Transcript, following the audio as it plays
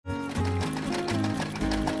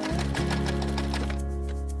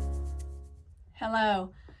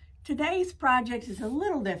Hello. Today's project is a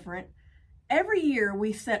little different. Every year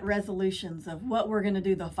we set resolutions of what we're going to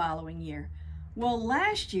do the following year. Well,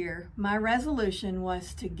 last year my resolution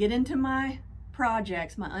was to get into my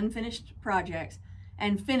projects, my unfinished projects,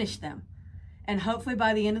 and finish them. And hopefully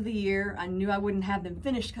by the end of the year, I knew I wouldn't have them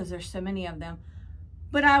finished because there's so many of them,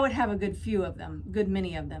 but I would have a good few of them, good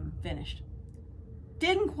many of them finished.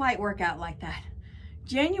 Didn't quite work out like that.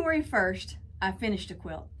 January 1st, I finished a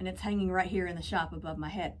quilt, and it's hanging right here in the shop above my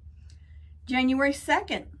head. January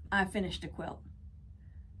 2nd, I finished a quilt.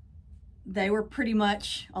 They were pretty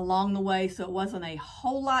much along the way, so it wasn't a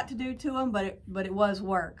whole lot to do to them, but it was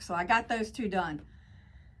work. So I got those two done.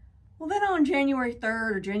 Well, then on January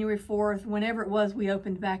 3rd or January 4th, whenever it was we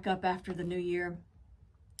opened back up after the new year,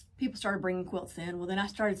 people started bringing quilts in. Well, then I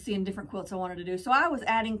started seeing different quilts I wanted to do. So I was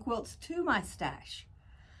adding quilts to my stash.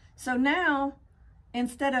 So now,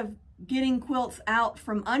 instead of getting quilts out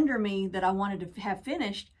from under me that I wanted to have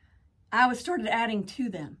finished, I started adding to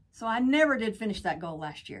them. So I never did finish that goal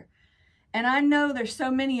last year. And I know there's so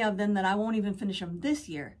many of them that I won't even finish them this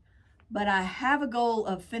year, but I have a goal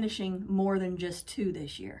of finishing more than just 2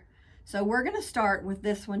 this year. So we're gonna start with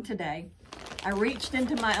this one today. I reached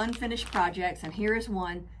into my unfinished projects, and here is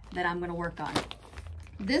one that I'm gonna work on.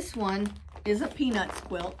 This one is a Peanuts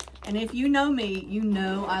quilt, and if you know me, you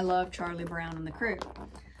know I love Charlie Brown and the Crew.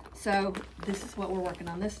 So this is what we're working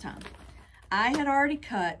on this time. I had already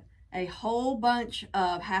cut a whole bunch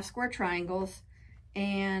of half square triangles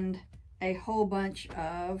and a whole bunch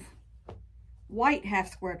of white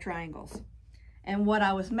half square triangles. And what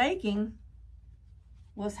I was making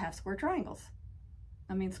was half square triangles.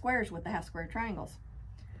 I mean squares with the half square triangles.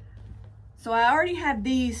 So I already had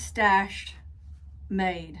these stashed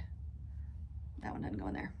made. That one doesn't go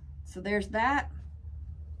in there. So there's that.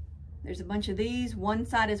 There's a bunch of these. One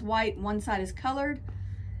side is white, one side is colored.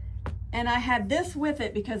 And I had this with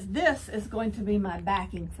it because this is going to be my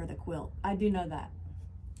backing for the quilt. I do know that.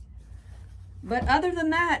 But other than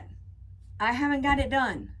that, I haven't got it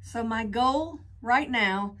done. So my goal right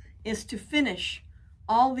now is to finish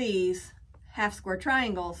all these half square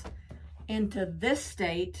triangles into this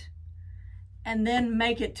state and then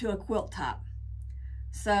make it to a quilt top.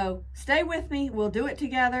 So stay with me, we'll do it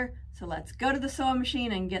together. So let's go to the sewing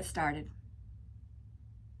machine and get started.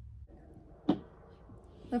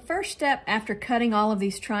 The first step after cutting all of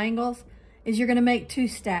these triangles is you're gonna make 2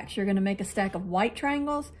 stacks. You're gonna make a stack of white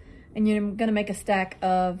triangles and you're gonna make a stack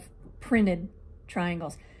of printed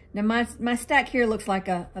triangles. Now my stack here looks like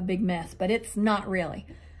a big mess, but it's not really.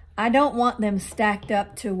 I don't want them stacked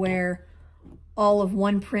up to where all of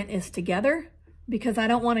one print is together because I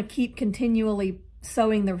don't wanna keep continually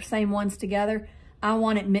sewing the same ones together. I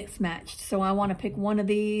want it mixed matched. So I want to pick one of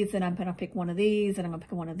these, and I'm going to pick one of these, and I'm going to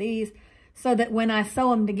pick one of these, so that when I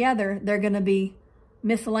sew them together, they're going to be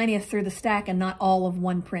miscellaneous through the stack and not all of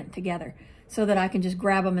one print together, so that I can just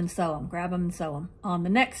grab them and sew them, grab them and sew them on the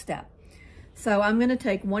next step. So I'm going to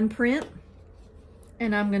take one print,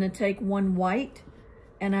 and I'm going to take one white,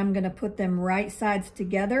 and I'm going to put them right sides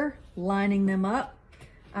together, lining them up.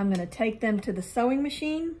 I'm going to take them to the sewing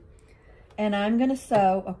machine, and I'm going to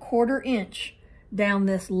sew a 1/4 inch down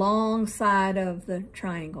this long side of the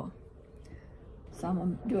triangle. So I'm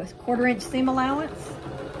going to do a 1/4 inch seam allowance.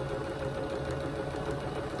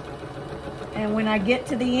 And when I get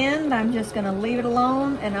to the end, I'm just going to leave it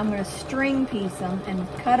alone, and I'm going to string piece them and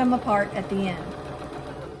cut them apart at the end.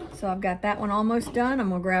 So I've got that one almost done. I'm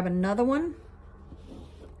going to grab another one,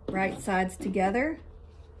 right sides together,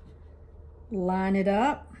 line it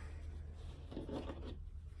up.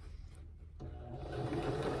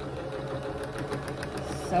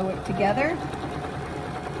 Sew it together.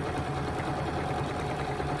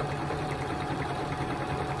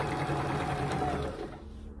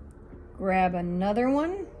 Grab another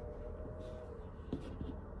one.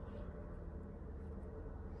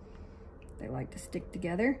 They like to stick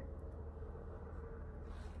together.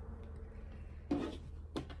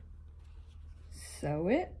 Sew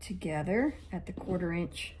it together at the 1/4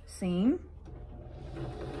 inch seam.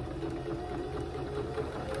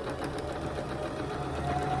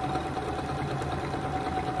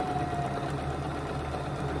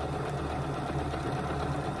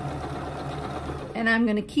 And I'm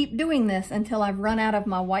going to keep doing this until I've run out of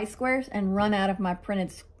my white squares and run out of my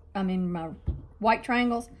my white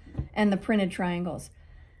triangles and the printed triangles.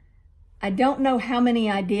 I don't know how many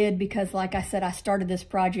I did because, like I said, I started this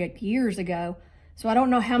project years ago. So I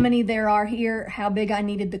don't know how many there are here, how big I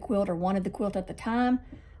needed the quilt or wanted the quilt at the time.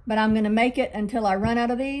 But I'm going to make it until I run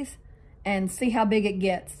out of these and see how big it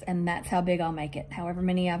gets. And that's how big I'll make it. However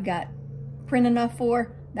many I've got print enough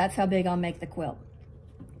for, that's how big I'll make the quilt.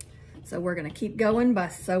 So we're gonna keep going by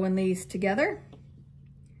sewing these together.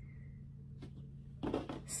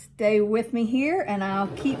 Stay with me here and I'll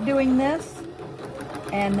keep doing this,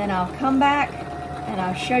 and then I'll come back and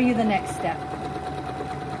I'll show you the next step.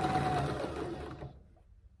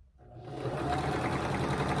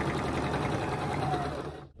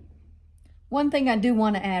 One thing I do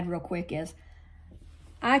want to add real quick is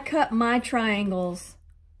I cut my triangles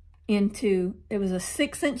into, it was a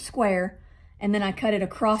 6-inch square, and then I cut it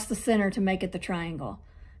across the center to make it the triangle.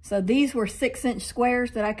 So these were 6-inch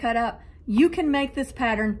squares that I cut up. You can make this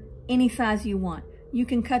pattern any size you want. You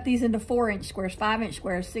can cut these into 4-inch squares, 5-inch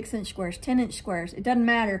squares, 6-inch squares, 10-inch squares. It doesn't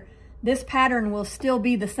matter. This pattern will still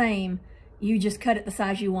be the same. You just cut it the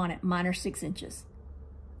size you want it. Mine are 6 inches.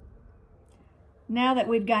 Now that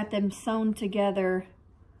we've got them sewn together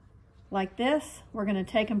like this, we're going to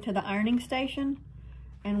take them to the ironing station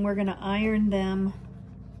and we're going to iron them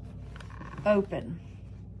open.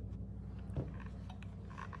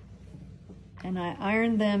 And I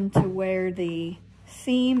iron them to where the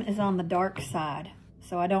seam is on the dark side.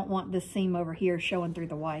 So I don't want this seam over here showing through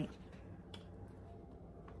the white.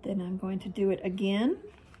 Then I'm going to do it again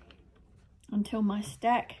until my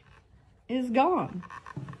stack is gone.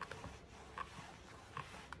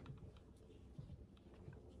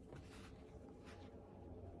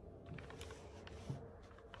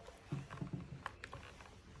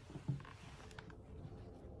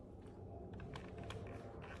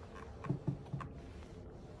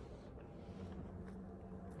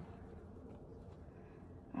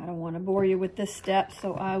 I don't want to bore you with this step,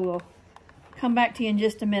 so I will come back to you in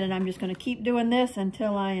just a minute. I'm just going to keep doing this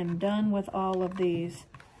until I am done with all of these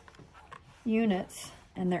units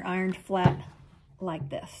and they're ironed flat like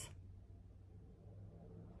this.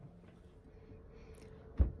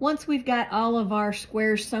 Once we've got all of our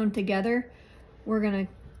squares sewn together, we're going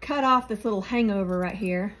to cut off this little hangover right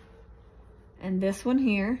here and this one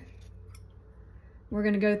here. We're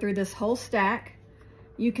going to go through this whole stack.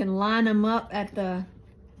 You can line them up at the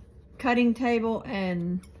cutting table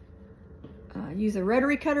and use a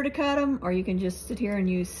rotary cutter to cut them, or you can just sit here and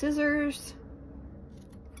use scissors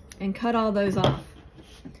and cut all those off.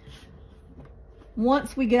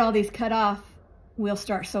 Once we get all these cut off, we'll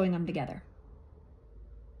start sewing them together.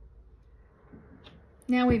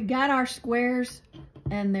 Now we've got our squares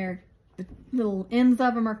and the little ends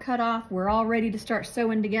of them are cut off. We're all ready to start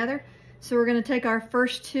sewing together. So we're going to take our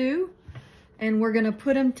first two and we're going to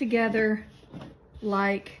put them together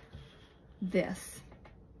like this.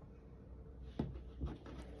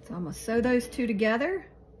 So I'm going to sew those two together.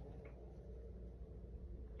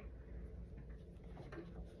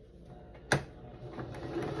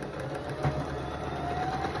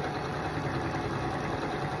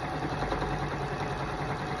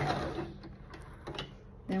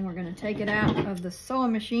 Then we're going to take it out of the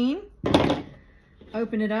sewing machine,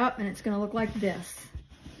 open it up, and it's going to look like this.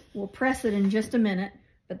 We'll press it in just a minute,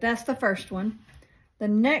 but that's the first one. The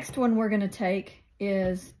next one we're going to take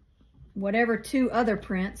is whatever two other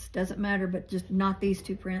prints, doesn't matter, but just not these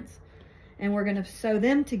two prints. And we're going to sew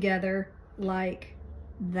them together like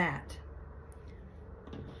that.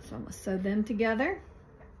 So I'm going to sew them together.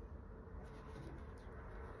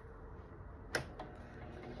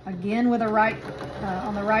 Again with a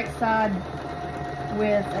on the right side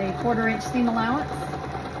with a 1/4 inch seam allowance.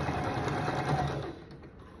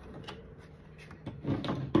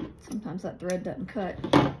 Sometimes that thread doesn't cut.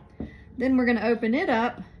 Then we're going to open it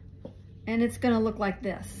up and it's going to look like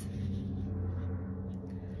this.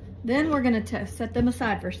 Then we're going to set them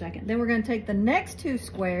aside for a second. Then we're going to take the next two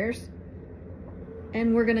squares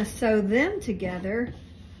and we're going to sew them together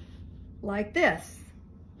like this.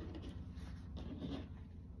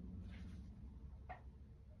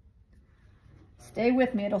 Stay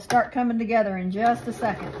with me, it'll start coming together in just a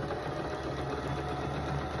second.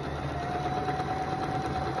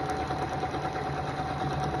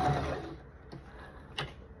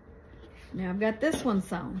 Now I've got this one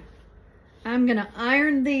sewn. I'm gonna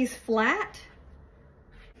iron these flat.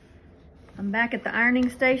 I'm back at the ironing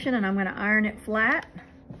station and I'm gonna iron it flat.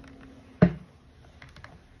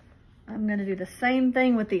 I'm gonna do the same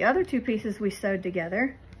thing with the other two pieces we sewed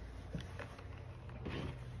together.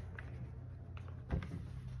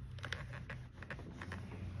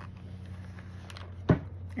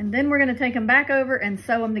 And then we're going to take them back over and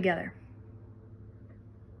sew them together.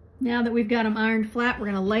 Now that we've got them ironed flat, we're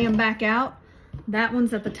going to lay them back out. That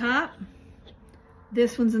one's at the top,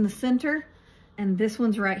 this one's in the center, and this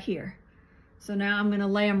one's right here. So now I'm going to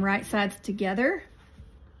lay them right sides together,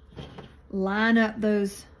 line up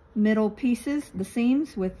those middle pieces, the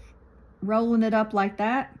seams, with rolling it up like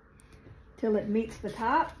that till it meets the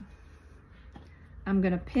top. I'm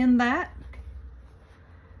going to pin that,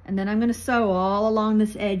 and then I'm going to sew all along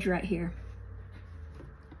this edge right here.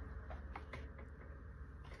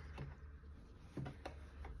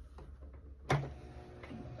 I'm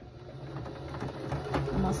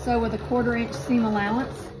going to sew with a 1/4 inch seam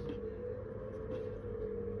allowance,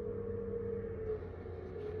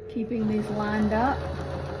 keeping these lined up.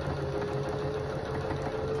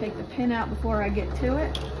 Take the pin out before I get to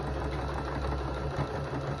it.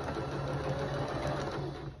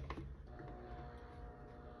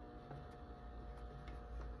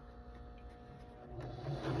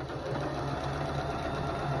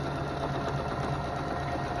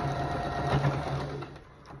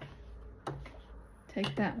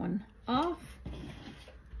 Take that one off,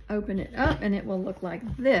 open it up, and it will look like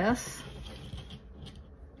this.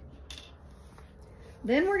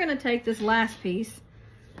 Then we're going to take this last piece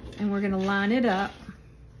and we're going to line it up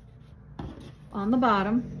on the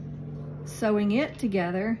bottom, sewing it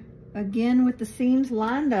together again with the seams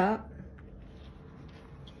lined up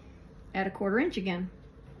at a 1/4 inch again.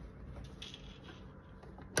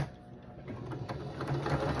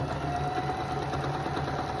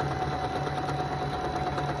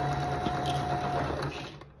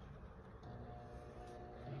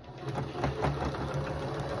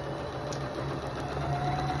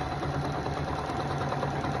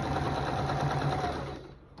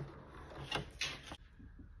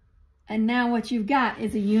 And now what you've got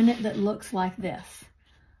is a unit that looks like this.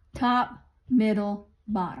 Top, middle,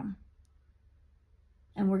 bottom.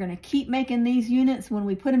 And we're going to keep making these units. When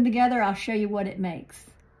we put them together, I'll show you what it makes.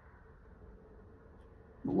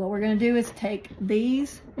 But what we're going to do is take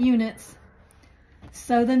these units,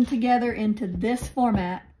 sew them together into this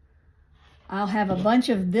format. I'll have a bunch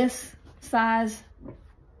of this size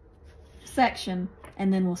section,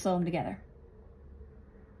 and then we'll sew them together.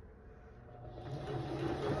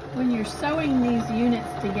 When you're sewing these units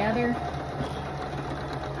together,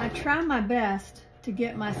 I try my best to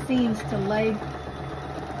get my seams to lay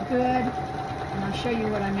good, and I'll show you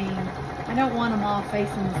what I mean. I don't want them all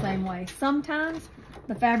facing the same way. Sometimes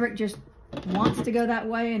the fabric just wants to go that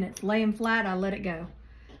way and it's laying flat, I let it go.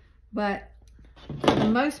 But for the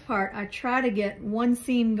most part, I try to get one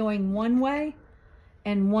seam going one way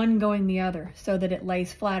and one going the other so that it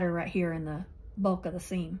lays flatter right here in the bulk of the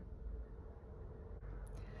seam.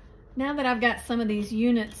 Now that I've got some of these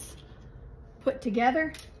units put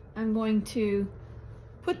together, I'm going to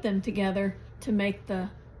put them together to make the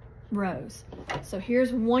rows. So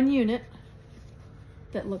here's one unit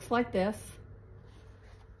that looks like this.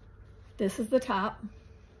 This is the top.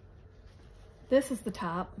 This is the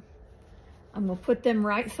top. I'm going to put them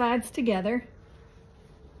right sides together.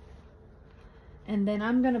 And then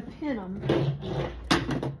I'm going to pin them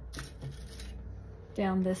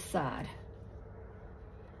down this side.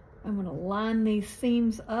 I'm going to line these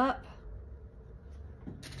seams up.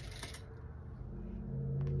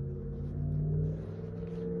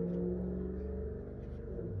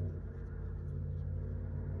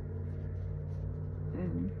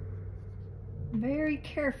 And very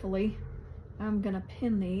carefully, I'm going to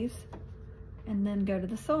pin these and then go to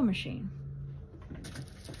the sewing machine.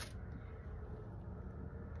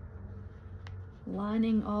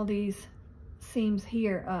 Lining all these seams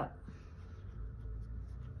here up.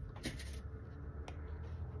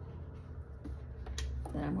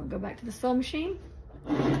 Then I'm going to go back to the sewing machine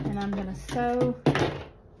and I'm going to sew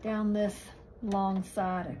down this long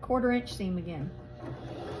side, a 1/4 inch seam again.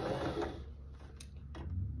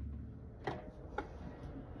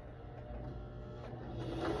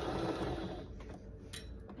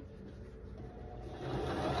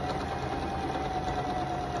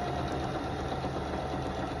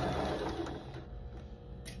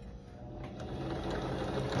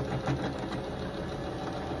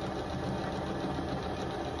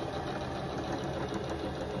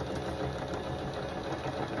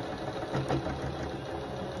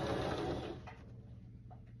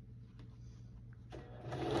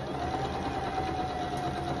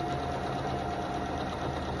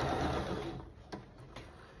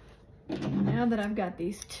 Now that I've got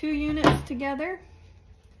these 2 units together,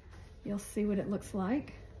 you'll see what it looks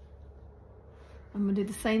like. I'm going to do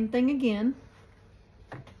the same thing again.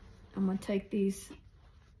 I'm going to take these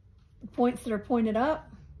points that are pointed up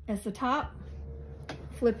as the top,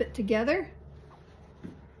 flip it together,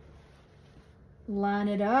 line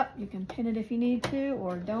it up. You can pin it if you need to,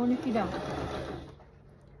 or don't if you don't.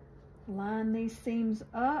 Line these seams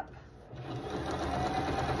up.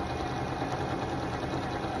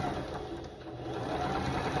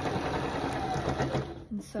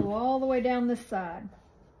 And sew all the way down this side.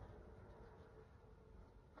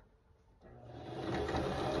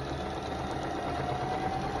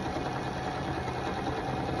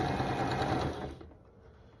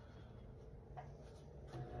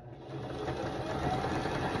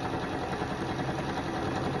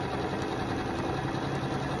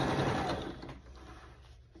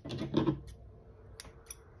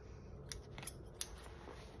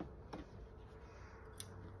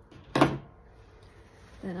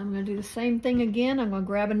 the same thing again. I'm going to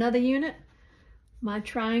grab another unit. My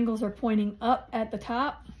triangles are pointing up at the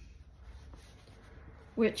top,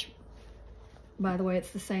 which, by the way, it's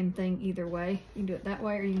the same thing either way. You can do it that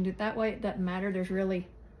way or you can do it that way. It doesn't matter. There's really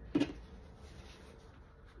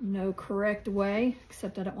no correct way,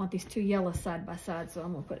 except I don't want these two yellows side by side, so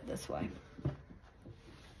I'm going to put it this way.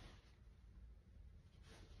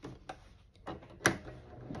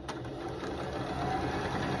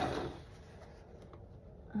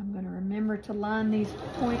 I'm going to remember to line these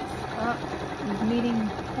points up, these meeting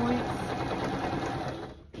points.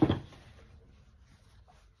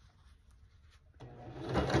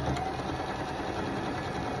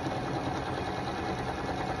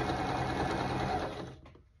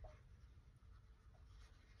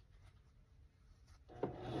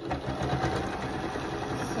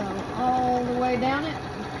 So all the way down it.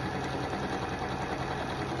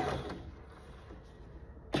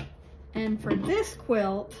 And for this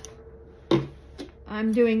quilt,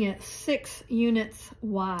 I'm doing it 6 units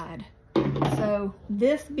wide. So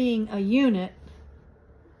this being a unit,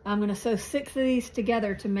 I'm going to sew 6 of these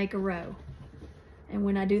together to make a row. And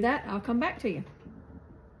when I do that, I'll come back to you.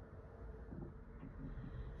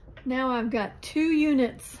 Now I've got 2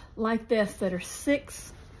 units like this that are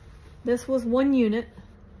 6. This was 1 unit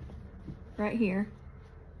right here.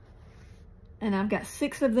 And I've got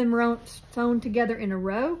 6 of them sewn together in a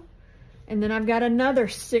row. And then I've got another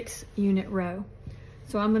 6 unit row.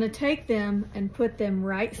 So I'm going to take them and put them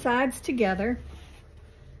right sides together,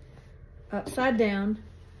 upside down,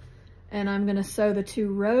 and I'm going to sew the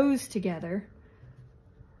 2 rows together.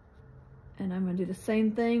 And I'm going to do the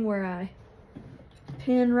same thing where I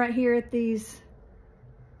pin right here at these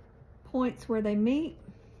points where they meet.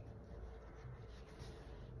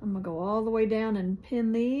 I'm going to go all the way down and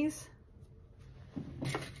pin these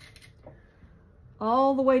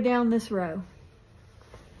all the way down this row.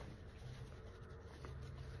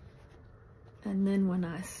 And then when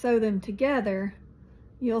I sew them together,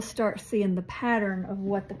 you'll start seeing the pattern of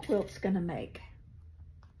what the quilt's gonna make.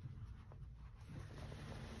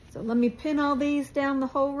 So let me pin all these down the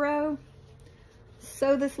whole row,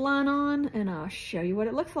 sew this line on, and I'll show you what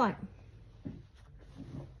it looks like.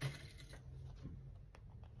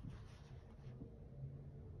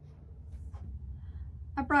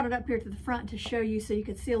 I brought it up here to the front to show you so you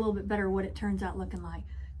could see a little bit better what it turns out looking like.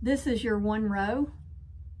 This is your 1 row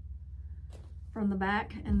from the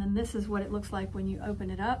back, and then this is what it looks like when you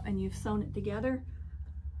open it up and you've sewn it together.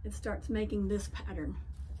 It starts making this pattern.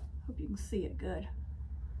 Hope you can see it good.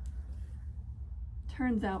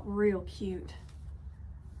 Turns out real cute.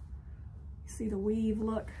 See the weave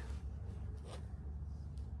look?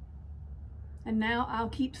 And now I'll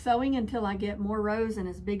keep sewing until I get more rows and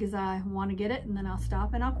as big as I want to get it, and then I'll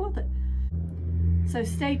stop and I'll quilt it. So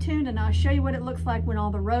stay tuned and I'll show you what it looks like when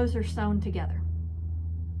all the rows are sewn together.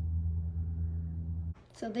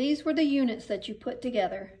 So these were the units that you put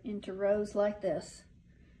together into rows like this.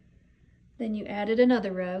 Then you added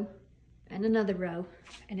another row and another row,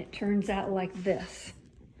 and it turns out like this.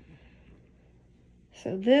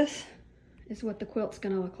 So this is what the quilt's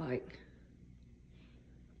going to look like.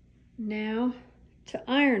 Now to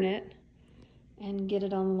iron it and get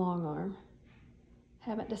it on the long arm.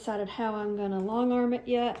 Haven't decided how I'm going to long arm it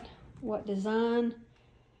yet, what design,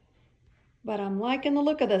 but I'm liking the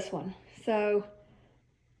look of this one. So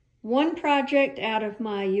one project out of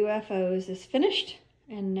my UFOs is finished,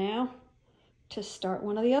 and now to start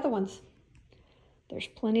one of the other ones. There's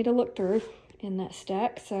plenty to look through in that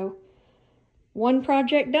stack, so one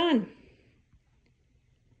project done.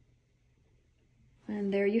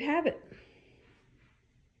 And there you have it.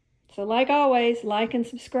 So like always, like and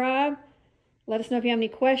subscribe. Let us know if you have any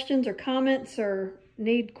questions or comments or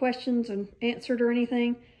need questions answered or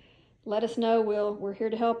anything. Let us know. We're here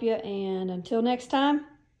to help you. And until next time,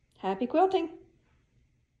 happy quilting.